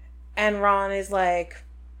 And Ron is like,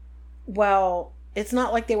 well, it's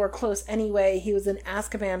not like they were close anyway. He was in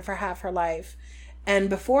Azkaban for half her life. And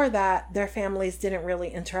before that, their families didn't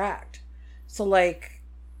really interact. So, like,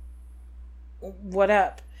 what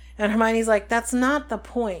up? And Hermione's like, that's not the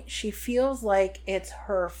point. She feels like it's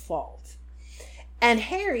her fault. And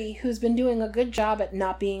Harry, who's been doing a good job at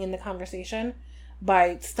not being in the conversation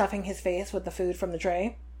by stuffing his face with the food from the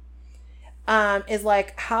tray, is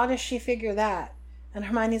like, how does she figure that? And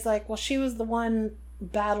Hermione's like, well, she was the one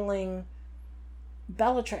battling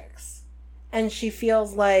Bellatrix. And she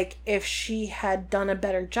feels like if she had done a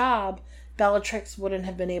better job, Bellatrix wouldn't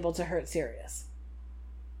have been able to hurt Sirius.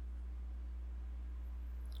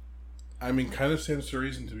 I mean, kind of stands to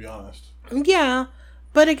reason, to be honest. Yeah.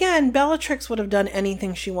 But again, Bellatrix would have done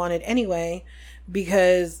anything she wanted anyway,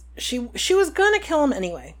 because she was going to kill him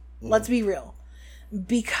anyway. Let's be real.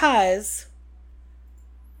 Because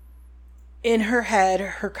in her head,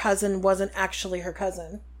 her cousin wasn't actually her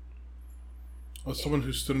cousin. Oh, someone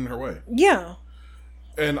who stood in her way. Yeah.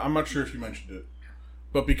 And I'm not sure if you mentioned it,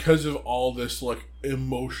 but because of all this, like,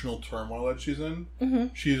 emotional turmoil that she's in,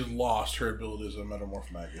 she's lost her ability as a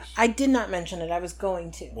metamorph magus. I did not mention it. I was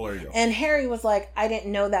going to. Well, there you go. And Harry was like, I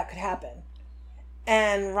didn't know that could happen.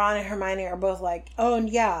 And Ron and Hermione are both like, oh,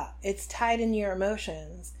 yeah, it's tied in your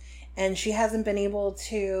emotions. And she hasn't been able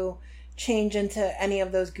to change into any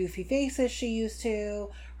of those goofy faces she used to.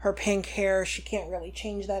 Her pink hair, she can't really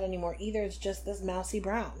change that anymore either. It's just this mousy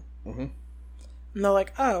brown. Mm-hmm. And they're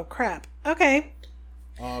like, oh, crap. Okay.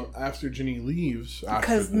 After Ginny leaves...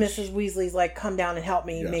 Because Mrs. Weasley's like, come down and help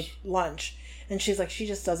me make lunch. And she's like, she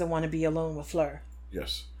just doesn't want to be alone with Fleur.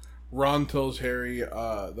 Yes. Ron tells Harry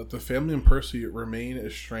that the family and Percy remain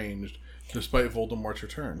estranged despite Voldemort's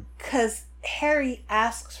return. Because Harry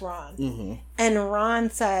asks Ron. And Ron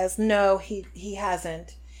says, no, he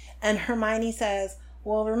hasn't. And Hermione says,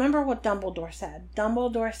 well, remember what Dumbledore said.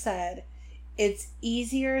 Dumbledore said, it's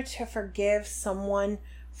easier to forgive someone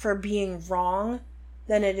for being wrong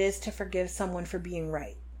than it is to forgive someone for being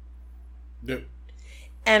right. Yep.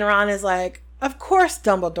 And Ron is like, of course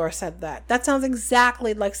Dumbledore said that. That sounds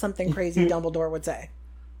exactly like something crazy Dumbledore would say.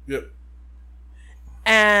 Yep.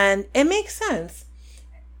 And it makes sense.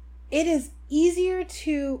 it is easier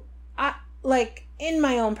to, like, in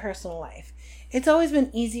my own personal life, it's always been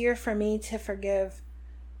easier for me to forgive.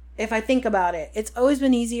 If I think about it, it's always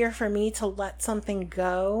been easier for me to let something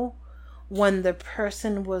go when the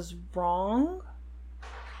person was wrong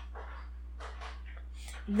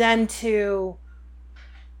than to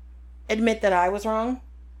admit that I was wrong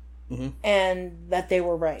and that they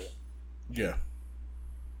were right. Yeah.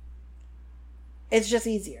 It's just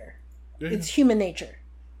easier. Yeah. It's human nature.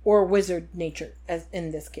 Or wizard nature, as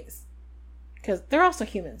in this case. Because they're also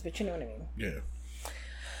humans, but you know what I mean.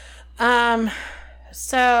 Yeah.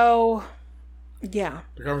 So, yeah.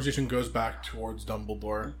 The conversation goes back towards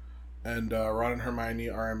Dumbledore, and Ron and Hermione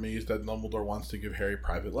are amazed that Dumbledore wants to give Harry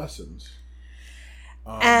private lessons.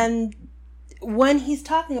 And when he's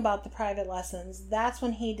talking about the private lessons, that's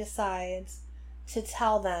when he decides to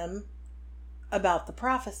tell them about the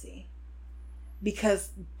prophecy.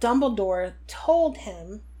 Because Dumbledore told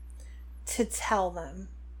him to tell them.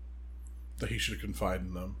 That he should confide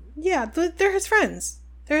in them. Yeah, they're his friends.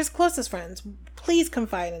 They're his closest friends. Please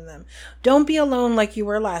confide in them. Don't be alone like you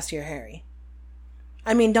were last year, Harry.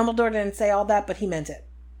 I mean, Dumbledore didn't say all that, but he meant it.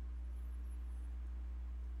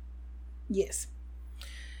 Yes.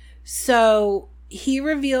 So he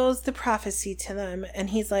reveals the prophecy to them,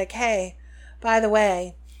 and he's like, hey, by the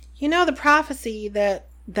way, you know the prophecy that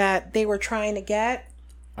they were trying to get?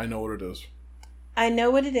 I know what it is. I know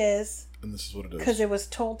what it is. And this is what it is. Because it was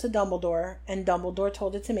told to Dumbledore, and Dumbledore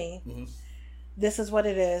told it to me. Mm-hmm. This is what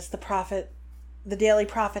it is. The Daily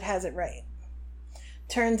Prophet has it right.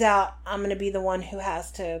 Turns out I'm going to be the one who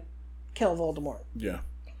has to kill Voldemort. Yeah.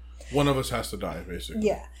 One of us has to die, basically.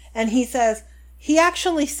 Yeah. And he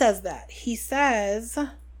actually says that. He says,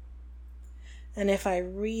 and if I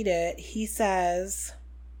read it, he says,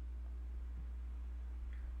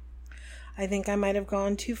 I think I might have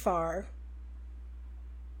gone too far.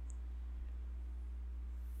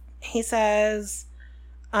 He says,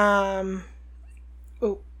 the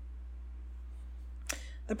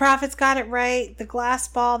prophets got it right. The glass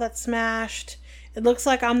ball that smashed. It looks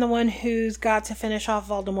like I'm the one who's got to finish off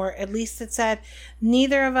Voldemort. At least it said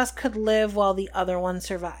neither of us could live while the other one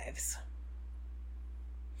survives.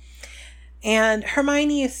 And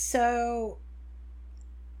Hermione is so,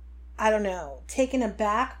 I don't know, taken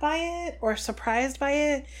aback by it or surprised by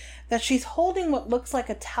it that she's holding what looks like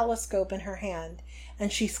a telescope in her hand,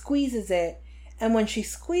 and she squeezes it, and when she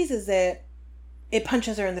squeezes it, it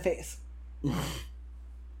punches her in the face.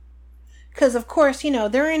 Because, of course, you know,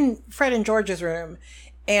 they're in Fred and George's room,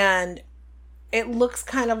 and it looks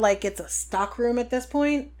kind of like it's a stock room at this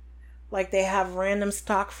point. Like they have random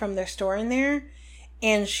stock from their store in there.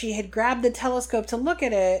 And she had grabbed the telescope to look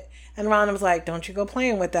at it, and Ron was like, don't you go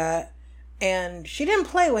playing with that. And she didn't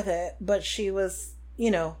play with it, but she was, you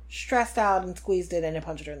know, stressed out and squeezed it, and it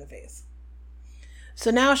punched her in the face. So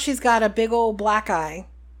now she's got a big old black eye.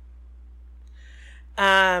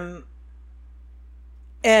 And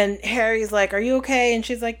Harry's like, are you okay? And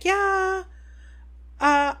she's like, yeah.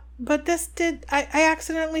 But I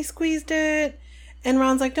accidentally squeezed it. And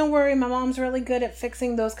Ron's like, don't worry, my mom's really good at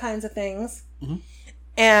fixing those kinds of things. Mm-hmm.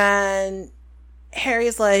 And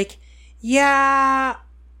Harry's like, yeah,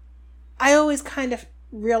 I always kind of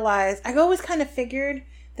figured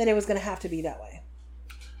that it was going to have to be that way.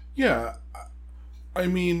 Yeah. I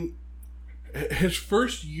mean, his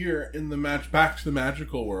first year in the back to the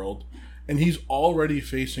magical world, and he's already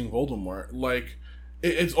facing Voldemort. Like,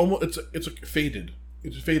 it's fated.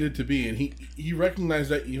 It's fated to be. And he recognized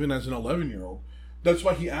that even as an 11-year-old. That's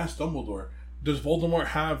why he asked Dumbledore, does Voldemort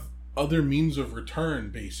have other means of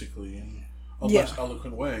return, basically, in a less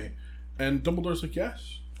eloquent way? And Dumbledore's like,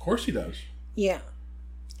 yes, of course he does. Yeah.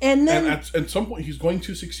 And then at some point he's going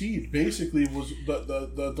to succeed, basically, was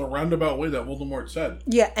the roundabout way that Voldemort said.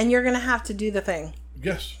 Yeah, and you're going to have to do the thing.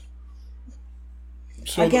 Yes.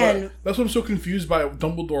 So again, that's what I'm so confused by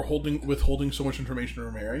Dumbledore withholding so much information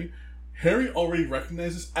from Harry. Harry already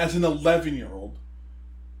recognizes as an 11-year-old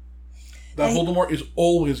that Voldemort is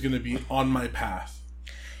always going to be on my path.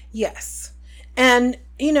 Yes. And,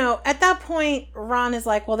 you know, at that point, Ron is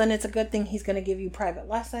like, well, then it's a good thing he's going to give you private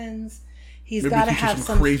lessons. He's got to have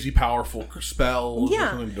some crazy powerful spells. Yeah. Or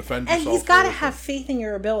something to defend yourself. And he's got to have faith in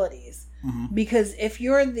your abilities. Mm-hmm. Because if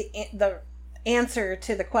you're the answer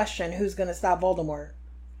to the question, who's going to stop Voldemort,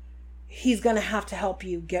 he's going to have to help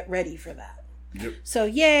you get ready for that. Yep. So,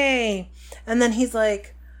 yay. And then he's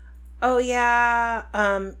like, oh, yeah.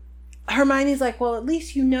 Hermione's like, well, at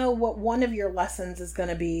least you know what one of your lessons is going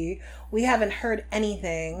to be. We haven't heard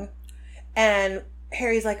anything. And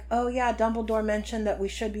Harry's like, oh, yeah, Dumbledore mentioned that we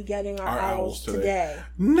should be getting our owls today.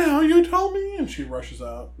 Now you tell me. And she rushes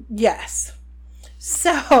out. Yes.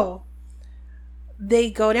 So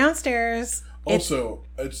they go downstairs. Also,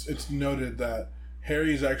 it's noted that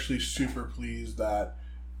Harry's actually super pleased that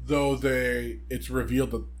though it's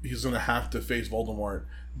revealed that he's going to have to face Voldemort,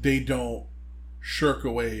 they don't shirk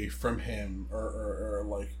away from him or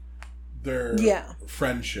like their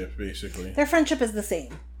friendship, basically. Their friendship is the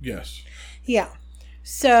same. Yes. Yeah.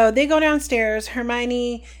 So they go downstairs.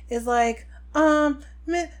 Hermione is like,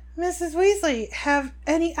 Mrs. Weasley, have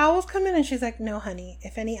any owls come in? And she's like, no, honey.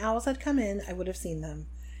 If any owls had come in, I would have seen them.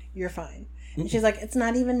 You're fine. And she's like, it's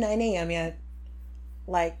not even 9 a.m. yet.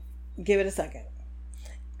 Like, give it a second.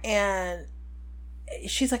 And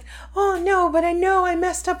she's like, oh, no, but I know I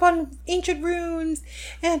messed up on ancient runes.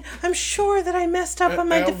 And I'm sure that I messed up on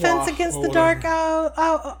my defense against the dark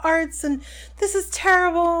arts. And this is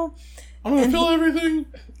terrible. I'm going to kill everything.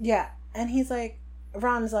 Yeah. And he's like,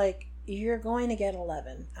 Ron's like, you're going to get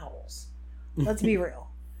 11 owls. Let's be real.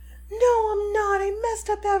 No, I'm not. I messed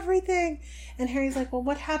up everything. And Harry's like, well,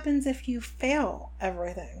 what happens if you fail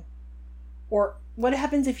everything? Or what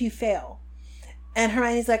happens if you fail? And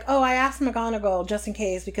Hermione's like, oh, I asked McGonagall just in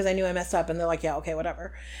case because I knew I messed up. And they're like, yeah, okay,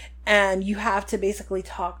 whatever. And you have to basically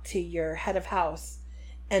talk to your head of house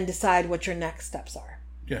and decide what your next steps are.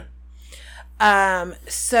 Yeah.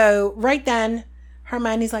 So right then,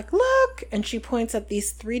 Hermione's like, look, and she points at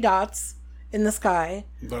these 3 dots in the sky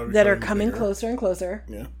that are coming bigger. Closer and closer.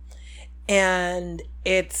 Yeah. And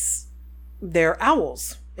they're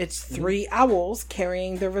owls. It's 3 owls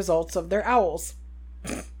carrying the results of their owls.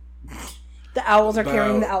 The owls are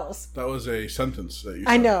carrying the owls. That was a sentence that you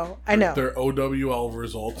said. I know. Their OWL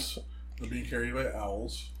results are being carried by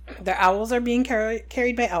owls. Their owls are being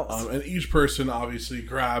carried by owls. And each person obviously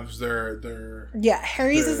grabs their yeah,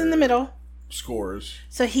 Harry's is in the middle. Scores.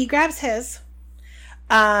 So he grabs his.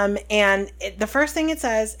 And the first thing it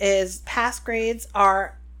says is pass grades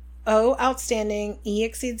are O, outstanding, E,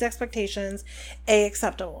 exceeds expectations, A,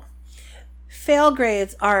 acceptable. Fail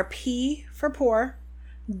grades are P for poor,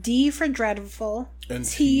 D for dreadful, and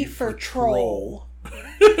T for troll.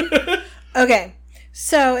 Okay,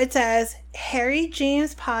 so it says Harry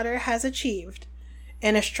James Potter has achieved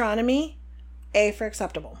in astronomy, A for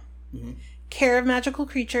acceptable. Mm-hmm. Care of magical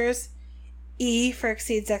creatures, E for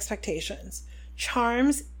exceeds expectations.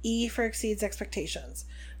 Charms, E for exceeds expectations.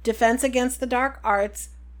 Defense against the dark arts,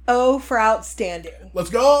 O for outstanding. Let's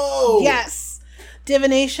go! Yes.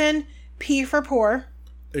 Divination, P for poor.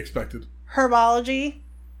 Expected. Herbology,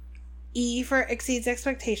 E for exceeds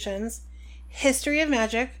expectations. History of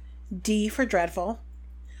magic, D for dreadful.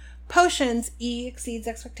 Potions, E exceeds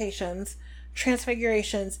expectations.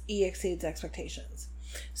 Transfigurations, E exceeds expectations.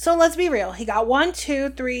 So let's be real. He got 1, 2,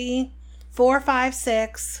 3, 4, 5,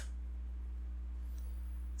 6,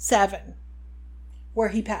 7, where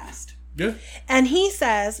he passed. Yeah. And he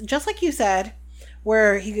says, just like you said,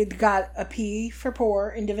 where he got a P for poor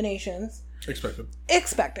in divinations.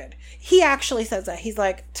 Expected. He actually says that. He's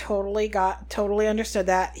like, totally understood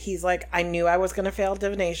that. He's like, I knew I was going to fail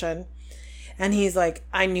divination. And he's like,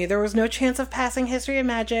 I knew there was no chance of passing history of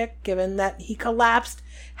magic, given that he collapsed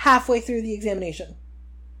halfway through the examination.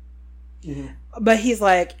 Mm-hmm. But he's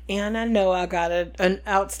like, and I know I got an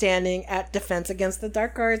outstanding at defense against the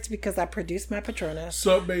dark arts because I produced my Patronus.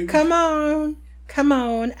 So, baby. Come on.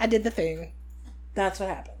 I did the thing. That's what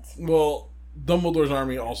happens. Well, Dumbledore's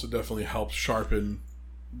army also definitely helps sharpen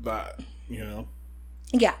that,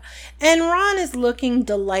 Yeah. And Ron is looking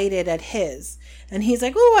delighted at his. And he's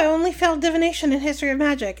like, oh, I only failed divination and history of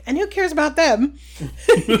magic. And who cares about them?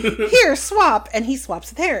 Here, swap. And he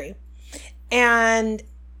swaps with Harry. And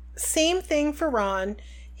same thing for Ron.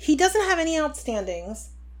 He doesn't have any outstandings,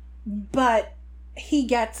 but he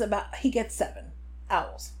gets 7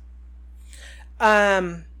 owls.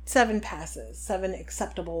 7 passes, 7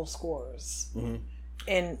 acceptable scores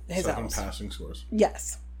in his 7 owls. Passing scores.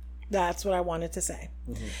 Yes, that's what I wanted to say.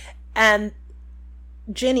 Mm-hmm. And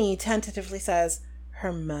Ginny tentatively says,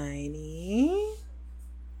 Hermione.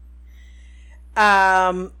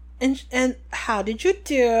 And how did you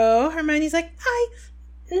do? Hermione's like,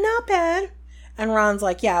 not bad. And Ron's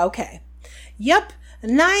like, yeah, okay. Yep,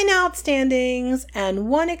 9 outstandings and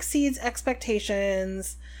 1 exceeds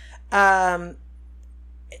expectations.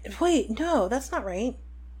 Wait, no, that's not right.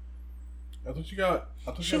 I thought she got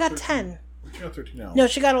 10. She got 13 now. No,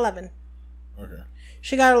 she got 11. Okay.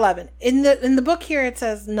 She got 11. In the book here it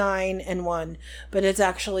says 9 and 1, but it's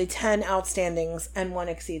actually 10 outstandings and 1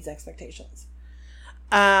 exceeds expectations.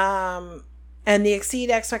 And the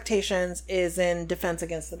exceed expectations is in defense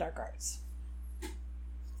against the dark arts.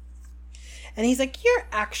 And he's like, you're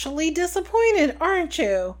actually disappointed, aren't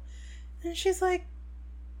you? And she's like,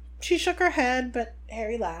 she shook her head, but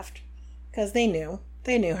Harry laughed. because they knew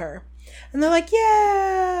her. And they're like,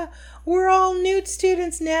 yeah, we're all nude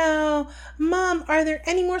students now. Mom, are there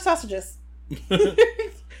any more sausages?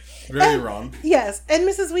 Very wrong. Yes. And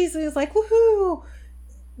Mrs. Weasley is like, woohoo,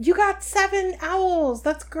 you got 7 owls.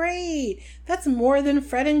 That's great. That's more than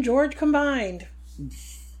Fred and George combined.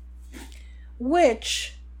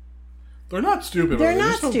 Which... They're not stupid. They're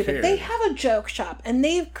not stupid. They have a joke shop, and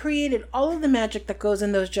they've created all of the magic that goes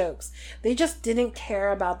in those jokes. They just didn't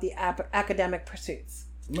care about the academic pursuits.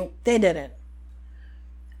 Nope. They didn't.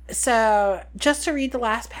 So, just to read the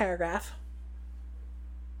last paragraph,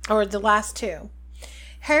 or the last 2,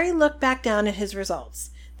 Harry looked back down at his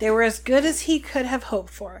results. They were as good as he could have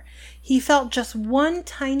hoped for. He felt just one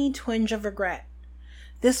tiny twinge of regret.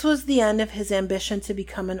 This was the end of his ambition to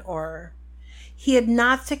become an Auror. He had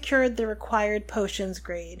not secured the required potions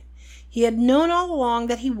grade. He had known all along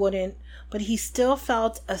that he wouldn't, but he still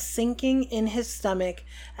felt a sinking in his stomach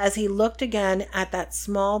as he looked again at that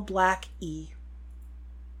small black E.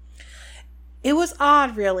 It was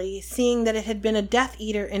odd, really, seeing that it had been a Death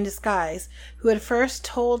Eater in disguise who had first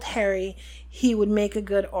told Harry he would make a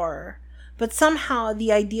good Auror. But somehow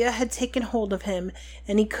the idea had taken hold of him,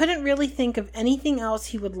 and he couldn't really think of anything else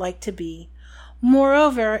he would like to be.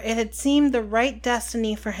 Moreover, it had seemed the right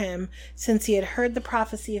destiny for him since he had heard the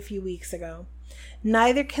prophecy a few weeks ago.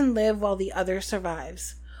 Neither can live while the other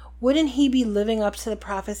survives. Wouldn't he be living up to the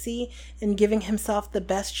prophecy and giving himself the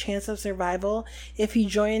best chance of survival if he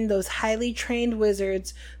joined those highly trained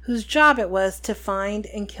wizards whose job it was to find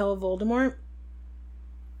and kill Voldemort?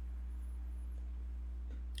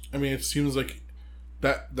 I mean, it seems like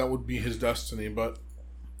that would be his destiny, but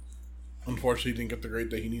unfortunately he didn't get the grade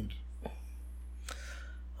that he needed.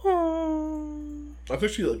 Aww. That's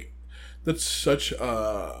actually that's such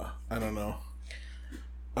a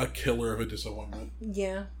killer of a disappointment.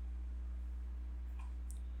 Yeah.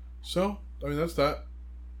 So, I mean, that's that.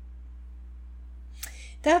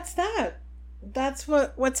 That's that. That's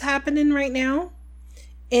what's happening right now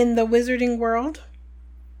in the wizarding world.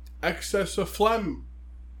 Excess of phlegm.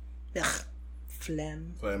 Ugh.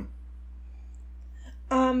 Phlegm.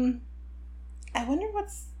 I wonder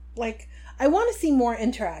what's I want to see more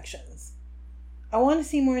interactions.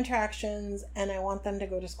 And I want them to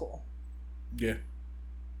go to school. Yeah.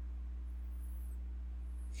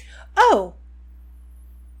 Oh!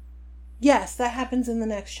 Yes, that happens in the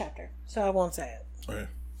next chapter, so I won't say it. Okay.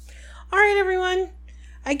 Alright, everyone.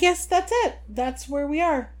 I guess that's it. That's where we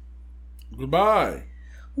are. Goodbye.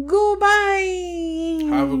 Goodbye.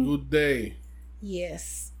 Have a good day.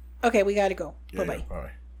 Yes. Okay, we gotta go. Yeah, Bye-bye.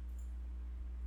 Bye.